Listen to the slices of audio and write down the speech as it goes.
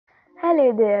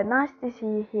Hello there, nice to see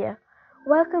you here.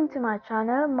 Welcome to my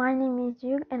channel. My name is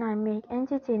Yug and I make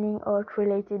entertaining art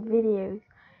related videos.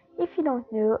 If you don't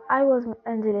know, I was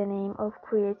under the name of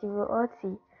Creative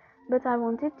Artsy, but I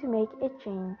wanted to make a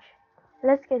change.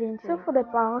 Let's get into it. So for the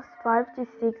past 5 to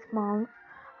 6 months,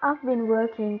 I've been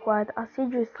working quite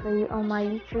assiduously on my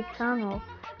YouTube channel.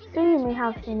 So you may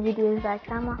have seen videos like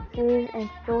time lapses and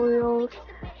tutorials.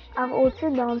 I've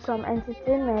also done some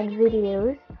entertainment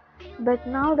videos. But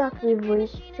now that we've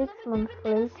reached 6 months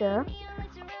later,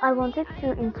 I wanted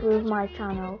to improve my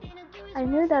channel. I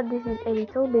know that this is a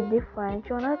little bit different.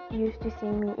 You're not used to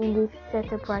seeing me in this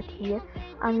setup right here.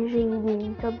 I'm usually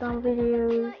doing top-down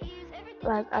videos,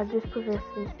 like I just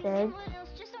previously said.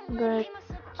 But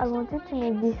I wanted to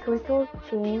make this little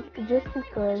change just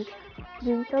because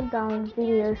doing top-down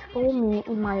videos for me,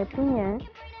 in my opinion,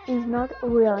 is not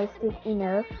realistic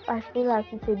enough. I feel like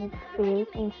it's a bit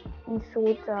fake in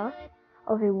sort of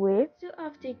a way. So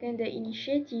I've taken the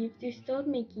initiative to start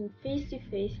making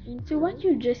face-to-face intros. So what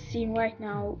you've just seen right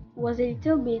now was a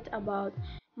little bit about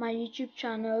my YouTube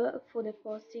channel for the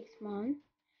past 6 months.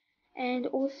 And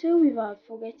also, without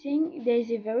forgetting, there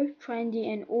is a very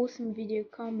trendy and awesome video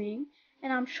coming,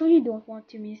 and I'm sure you don't want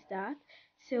to miss that.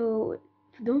 So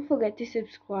don't forget to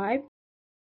subscribe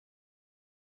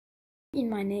in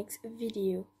my next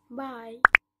video.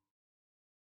 Bye.